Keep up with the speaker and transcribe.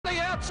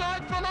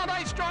outside.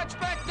 Fernande strikes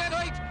back dead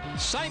heat.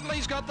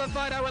 Saintly's got the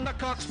photo in the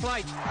Cox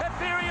plate.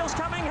 Ethereal's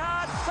coming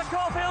hard. The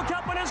Caulfield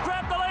Cup winners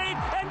grab the lead,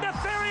 and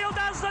Ethereal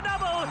does the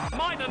double.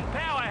 Might and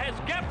Power has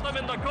gapped them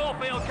in the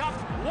Caulfield Cup.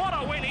 What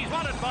a win. He's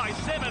won it by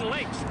 7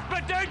 lengths.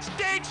 But don't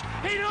stitch.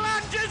 He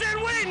lunges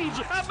and wins.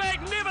 A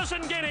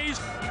magnificent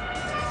Guineas.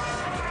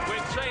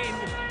 We've seen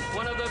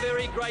one of the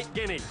very great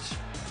Guineas.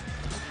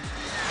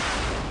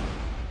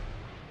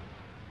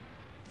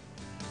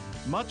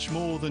 Much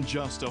more than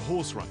just a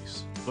horse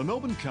race, the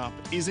Melbourne Cup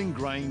is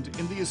ingrained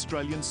in the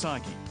Australian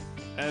psyche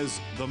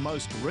as the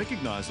most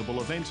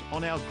recognisable event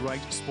on our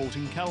great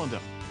sporting calendar.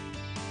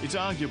 It's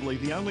arguably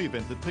the only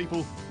event that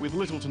people with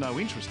little to no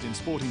interest in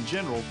sport in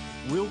general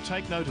will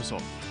take notice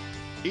of.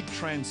 It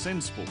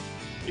transcends sport.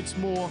 It's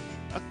more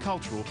a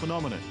cultural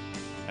phenomenon,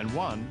 and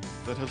one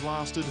that has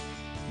lasted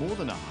more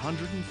than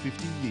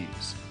 150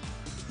 years.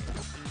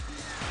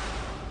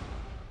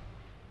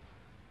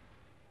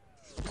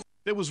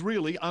 There was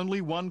really only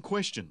one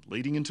question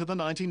leading into the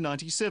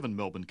 1997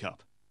 Melbourne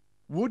Cup.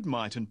 Would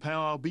Might and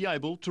Power be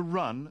able to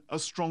run a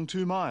strong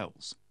 2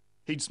 miles?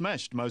 He'd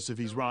smashed most of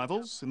his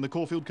rivals in the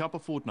Caulfield Cup a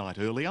fortnight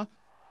earlier,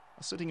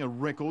 setting a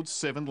record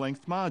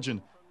 7-length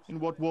margin in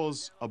what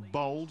was a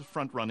bold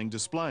front-running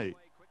display.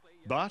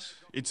 But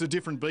it's a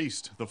different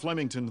beast. The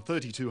Flemington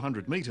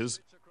 3,200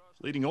 metres,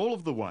 leading all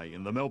of the way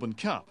in the Melbourne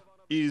Cup,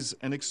 is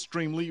an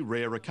extremely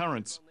rare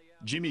occurrence.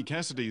 Jimmy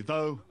Cassidy,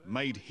 though,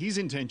 made his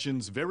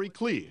intentions very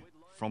clear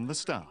from the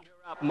start.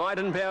 Might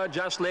and Power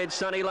just led.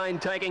 Sunny Lane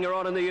taking her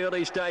on in the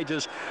early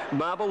stages.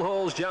 Marble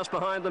Hall's just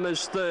behind them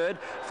as third,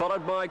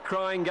 followed by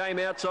Crying Game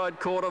outside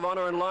Court of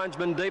Honour, and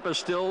Linesman deeper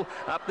still.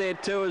 Up there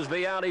too is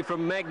Vialli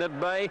from Magnet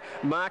Bay.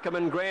 Markham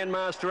and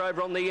Grandmaster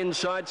over on the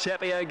inside.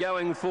 Sapio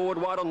going forward,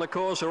 wide on the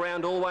course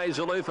around Always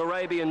Aloof,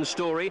 Arabian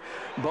Story.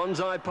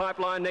 Bonsai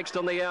Pipeline next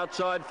on the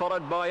outside,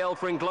 followed by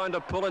Alpha Inclined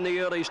to pull in the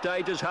early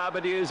stages.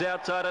 Harbour Dews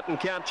outside it, and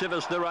Count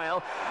Chivas the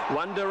rail.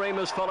 One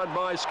Doriemus followed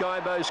by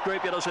Skybow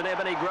Scrupulous, and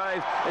Ebony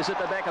Grove is at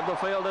the back of the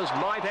field as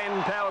Might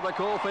and Power, the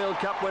Caulfield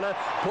Cup winner,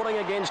 pulling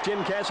against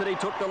Jim Cassidy,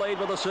 took the lead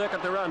with a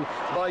circuit to run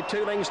by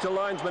 2 lengths to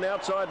Linesman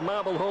outside.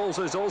 Marble Halls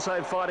is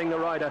also fighting the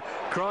rider.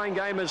 Crying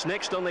Game is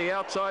next on the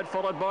outside,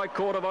 followed by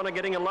Court of Honour,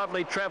 getting a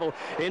lovely travel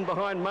in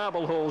behind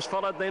Marble Halls,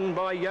 followed then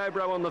by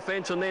Yobro on the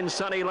fence, and then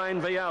Sunny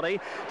Lane Vialli.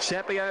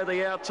 Sapio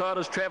the outside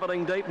is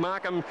travelling deep.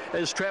 Markham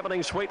is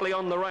travelling sweetly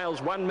on the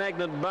rails. One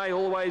Magnet Bay,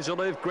 Always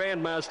Aloof,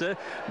 Grandmaster.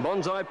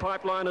 Bonsai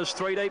Pipeline is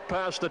 3 deep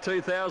past the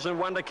 2,000.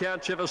 One to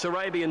Count Chivas,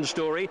 Arabian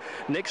Story.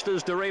 Next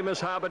is Doriemus,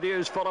 Harbour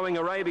Dews following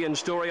Arabian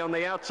Story on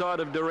the outside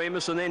of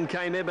Doriemus, and then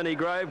came Ebony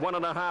Grove,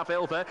 1.5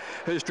 Alpha,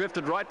 who's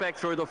drifted right back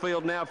through the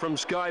field now from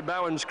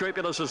Skybow, and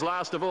Scrupulous is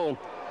last of all.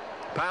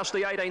 Past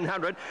the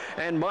 1800,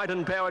 and Might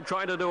and Power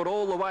trying to do it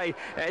all the way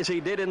as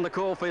he did in the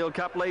Caulfield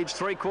Cup. Leads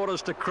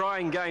 3/4 to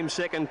Crying Game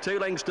second, 2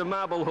 lengths to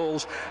Marble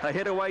Halls.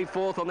 Ahead away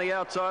fourth on the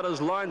outside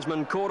is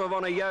Linesman, Court of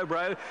Honour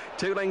Yobro.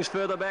 2 lengths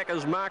further back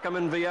is Markham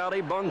and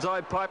Vialli.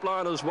 Bonsai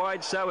Pipeline is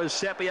wide, so is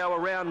Sapio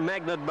around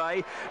Magnet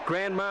Bay.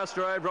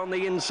 Grandmaster over on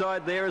the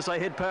inside there as they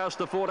head past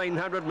the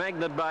 1400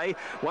 Magnet Bay.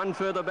 1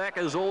 further back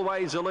is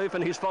Always Aloof,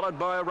 and he's followed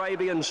by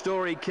Arabian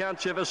Story, Count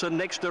Chivas, and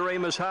next to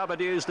Remus, Harbour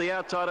Dews. The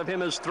outside of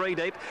him is 3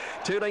 deep.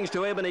 2 lengths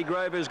to Ebony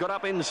Grove, who's got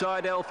up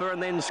inside Alpha,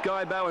 and then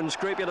Skybow and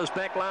Scrupulous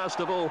back last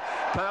of all.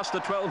 Past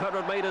the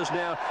 1,200 metres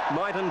now.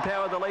 Might and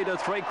Power the leader,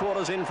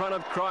 3/4 in front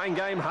of Crying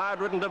Game. Hard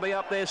ridden to be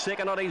up there,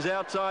 second on his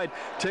outside.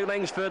 2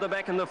 lengths further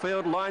back in the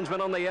field.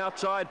 Linesman on the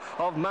outside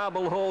of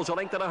Marble Halls,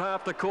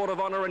 1.5 to Court of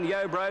Honour and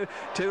Yobro.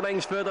 2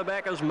 lengths further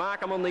back is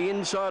Markham on the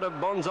inside of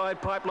Bonsai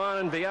Pipeline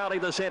and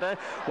Vialli the centre.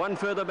 1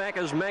 further back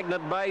is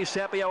Magnet Bay.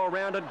 Sapio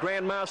around it.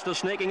 Grandmaster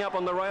sneaking up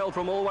on the rail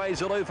from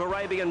Always Aloof,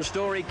 Arabian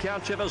Story,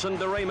 Count Chivas and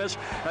Doriemus.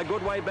 A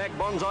good way back,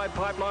 Bonsai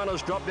Pipeline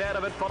has dropped out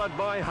of it, followed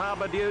by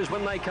Harbour Dews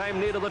when they came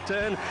near to the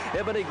turn.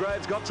 Ebony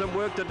Grove's got some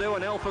work to do,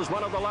 and Alpha's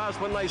one of the last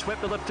when they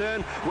swept to the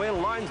turn, where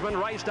Linesman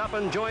raced up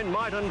and joined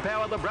Might and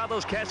Power. The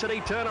brothers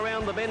Cassidy turn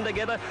around the bend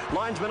together.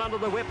 Linesman under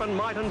the whip and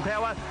Might and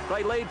Power.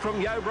 They lead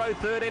from Yobro,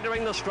 third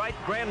entering the straight.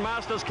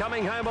 Grandmaster's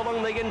coming home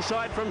along the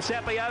inside from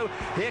Sapio.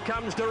 Here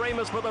comes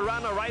Doriemus for the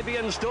run.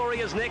 Arabian Story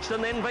is next,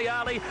 and then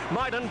Vialli.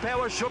 Might and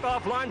Power shook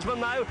off Linesman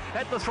though.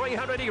 At the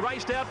 300 he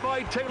raced out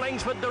by 2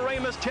 lengths for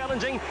Doriemus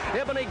challenging.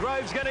 Ebony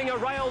Grove's getting a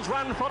rails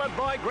run, followed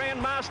by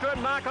Grandmaster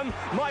and Markham.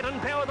 Might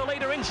and Power the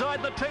leader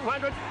inside the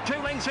 200.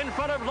 2 lengths in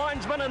front of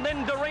Linesman, and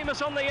then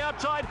Doriemus on the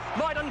outside.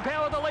 Might and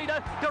Power the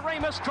leader.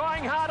 Doriemus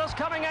trying hardest,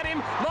 coming at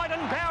him. Might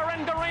and Power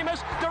and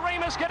Doriemus.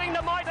 Doriemus getting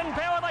to Might and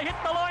Power. They hit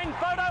the line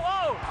photo.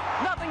 Oh,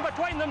 nothing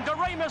between them.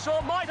 Doriemus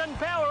or Might and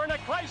Power in a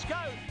close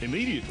go.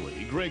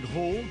 Immediately, Greg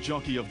Hall,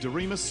 jockey of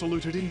Doriemus,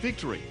 saluted in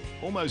victory,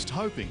 almost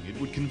hoping it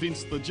would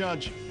convince the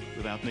judge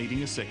without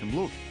needing a second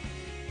look.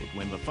 But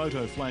when the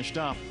photo flashed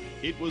up,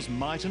 it was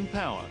Might and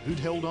Power who'd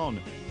held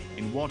on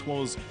in what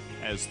was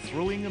as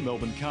thrilling a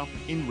Melbourne Cup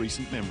in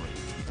recent memory.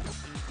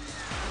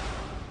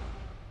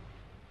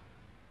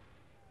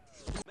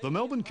 The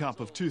Melbourne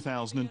Cup of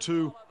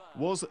 2002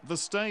 was the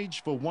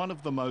stage for one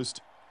of the most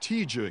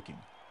tear-jerking,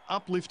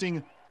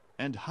 uplifting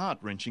and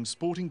heart-wrenching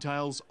sporting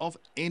tales of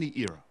any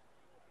era.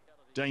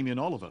 Damien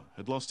Oliver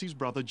had lost his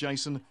brother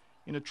Jason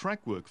in a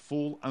track work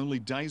fall only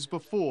days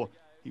before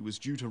he was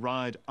due to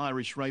ride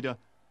Irish raider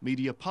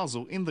Media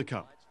Puzzle in the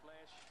Cup.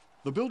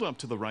 The build-up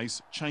to the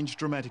race changed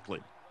dramatically.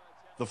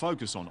 The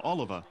focus on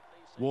Oliver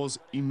was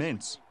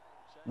immense.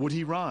 Would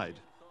he ride?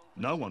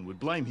 No one would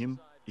blame him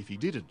if he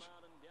didn't.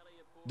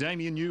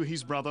 Damien knew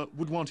his brother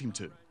would want him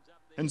to,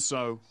 and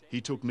so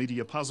he took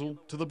Media Puzzle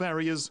to the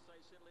barriers,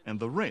 and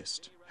the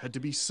rest had to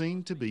be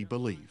seen to be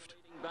believed.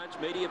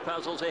 Media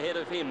Puzzle's ahead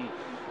of him.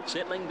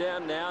 Settling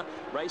down now,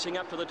 racing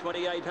up to the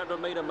 2,800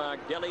 metre mark.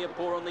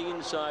 Deliapore on the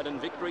inside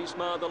and Victory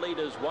Smile the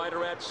leaders.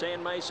 Wider out,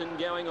 San Mason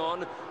going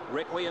on.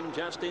 Requiem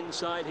just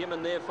inside him,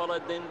 and they're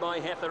followed then by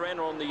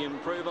Hatharana on the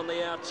improve on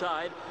the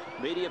outside.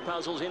 Media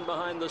Puzzle's in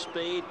behind the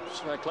speed,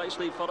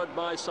 closely followed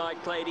by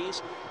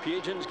Cyclades.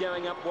 Pugin's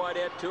going up wide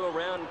out to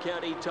around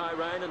County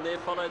Tyrone, and they're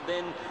followed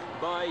then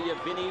by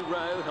Vinnie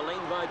Rowe.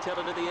 Helene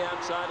Vitella to the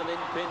outside, and then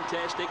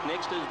Fantastic.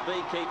 Next is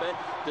Beekeeper,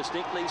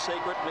 Distinctly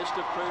Secret, Mr.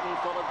 Prudent,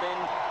 followed then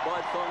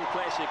by Thong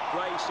Classic,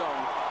 Grey Song.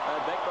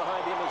 Back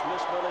behind him is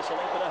Miss Willis, a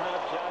length and a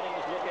half.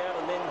 Jardines look out,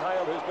 and then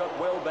Hale, who's got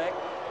well back.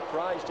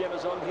 Prize Gem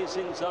is on his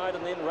inside,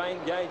 and then Rain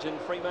Gauge and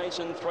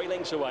Freemason 3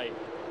 lengths away.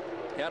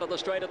 Out of the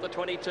straight at the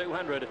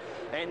 2,200,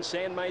 and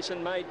San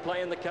Mason made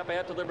play in the Cup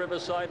out to the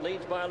Riverside,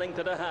 leads by a length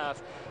and a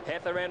half.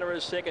 Hatharana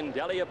is second,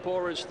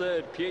 Deliapore is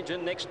third,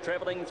 Pugin next,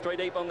 travelling 3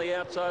 deep on the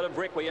outside of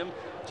Requiem.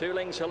 2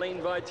 lengths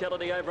Helene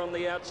Vitality over on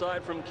the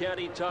outside from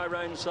County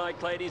Tyrone,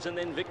 Cyclades, and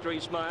then Victory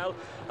Smile.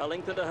 A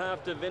length and a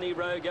half to Vinnie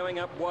Rowe going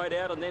up wide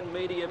out, and then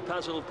Media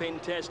Puzzle,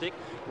 Fantastic.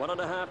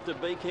 1.5 to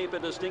Beekeeper,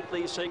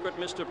 Distinctly Secret,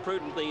 Mr.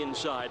 Prudent the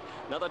inside.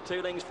 Another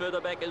 2 lengths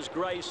further back is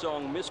Grey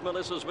Song. Miss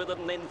Melissa's with it,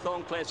 and then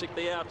Thong Classic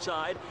the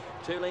outside.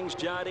 2 lengths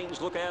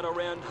Jardines look out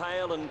around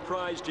Hale and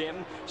Prize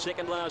Gem.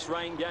 Second last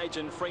Rain Gauge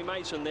and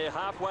Freemason. They're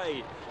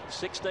halfway.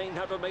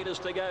 1,600 metres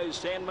to go.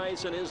 San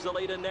Mason is the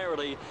leader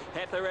narrowly.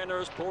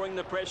 Hatharana is pouring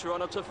the pressure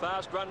on. It's a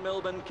fast run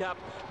Melbourne Cup.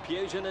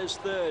 Pugin is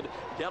third.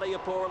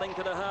 Deliapore a length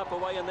and a half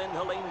away, and then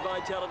Helene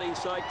Vitality,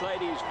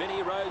 Cyclades.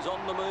 Vinnie Rose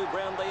on the move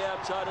round the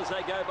outside as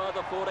they go by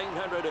the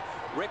 1,400.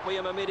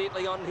 Requiem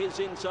immediately on his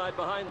inside.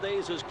 Behind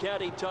these is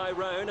County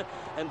Tyrone,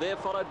 and they're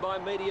followed by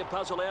Media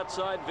Puzzle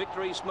outside.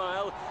 Victory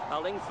Smile. A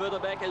length further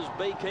back is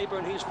Beekeeper,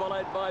 and he's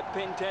followed by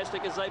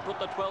Fantastic as they put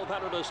the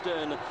 1,200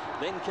 astern.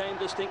 Then came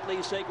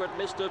Distinctly Secret.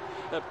 Mr.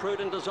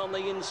 Prudent is on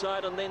the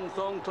inside, and then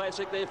Thong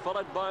Classic. They're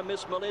followed by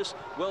Miss Meliss.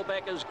 Well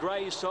back is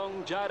Grey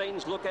Song,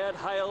 Jardines Look Out,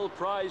 Hale,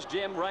 Prize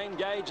Gem, Rain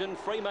Gauge and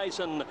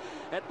Freemason.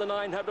 At the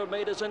 900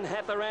 metres, and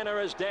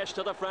Hatharana is dashed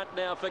to the front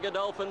now for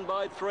Godolphin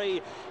by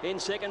 3. In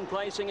second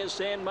placing is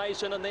San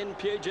Mason, and then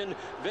Pugin.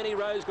 Vinnie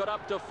Rose got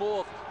up to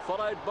 4th,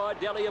 followed by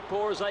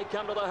Deliapore as they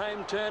come to the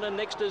home turn, and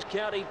next is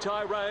County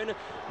Tyrone.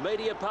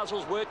 Media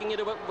Puzzle's working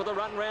into it with a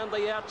run round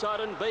the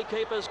outside, and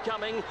Beekeeper's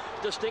coming.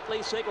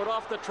 Distinctly Secret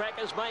off the track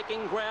is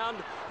making ground,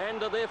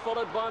 and they're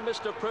followed by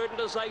Mr. Prudent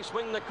as they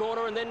swing the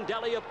corner, and then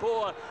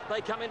Deliapore.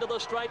 They come into the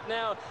straight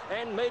now,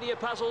 and Media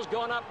Puzzle's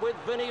gone up with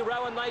Vinnie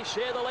Rowe, and they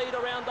share the lead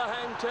around the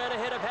home turn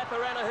ahead of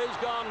Hatharana, who's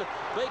gone.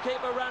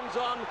 Beekeeper runs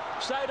on,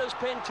 so does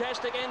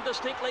Fantastic and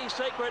Distinctly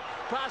Secret,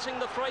 passing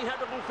the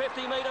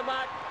 350 metre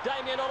mark.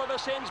 Damien Oliver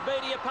sends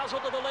Media Puzzle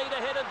to the lead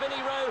ahead of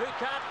Vinnie Rowe, who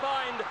can't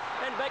find,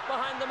 and back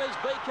behind them is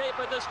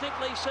Beekeeper,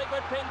 Distinctly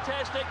Secret,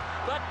 Fantastic,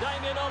 but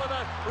Damien Oliver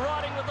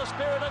riding with the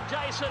spirit of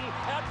Jason,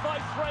 out by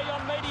 3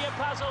 on Media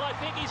Puzzle. I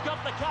think he's got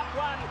the Cup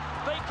won.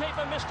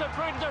 Beekeeper, Mr.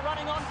 Prudent are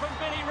running on from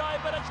Vinnie Rowe,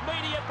 but it's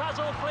Media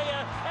Puzzle clear,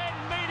 and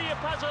Media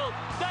Puzzle,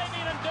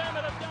 Damien and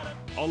Dermot have done it.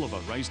 Oliver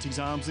raised his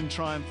arms in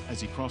triumph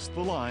as he crossed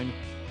the line,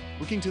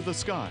 looking to the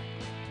sky.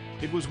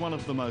 It was one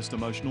of the most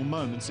emotional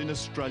moments in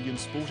Australian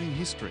sporting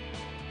history.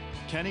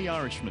 Canny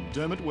Irishman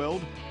Dermot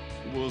Weld,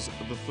 who was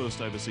the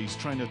first overseas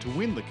trainer to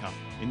win the Cup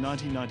in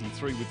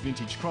 1993 with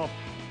Vintage Crop,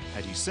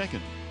 had his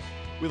second,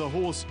 with a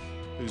horse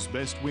whose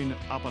best win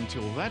up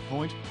until that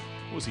point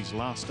was his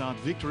last start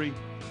victory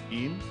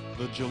in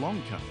the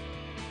Geelong Cup.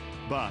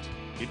 But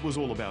it was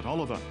all about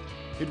Oliver.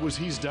 It was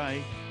his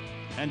day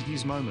and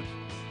his moment,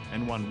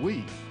 and one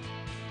we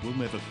will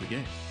never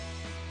forget.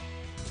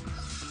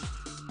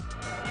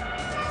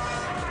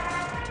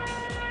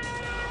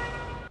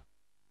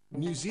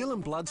 New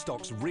Zealand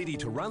Bloodstock's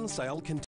ready-to-run sale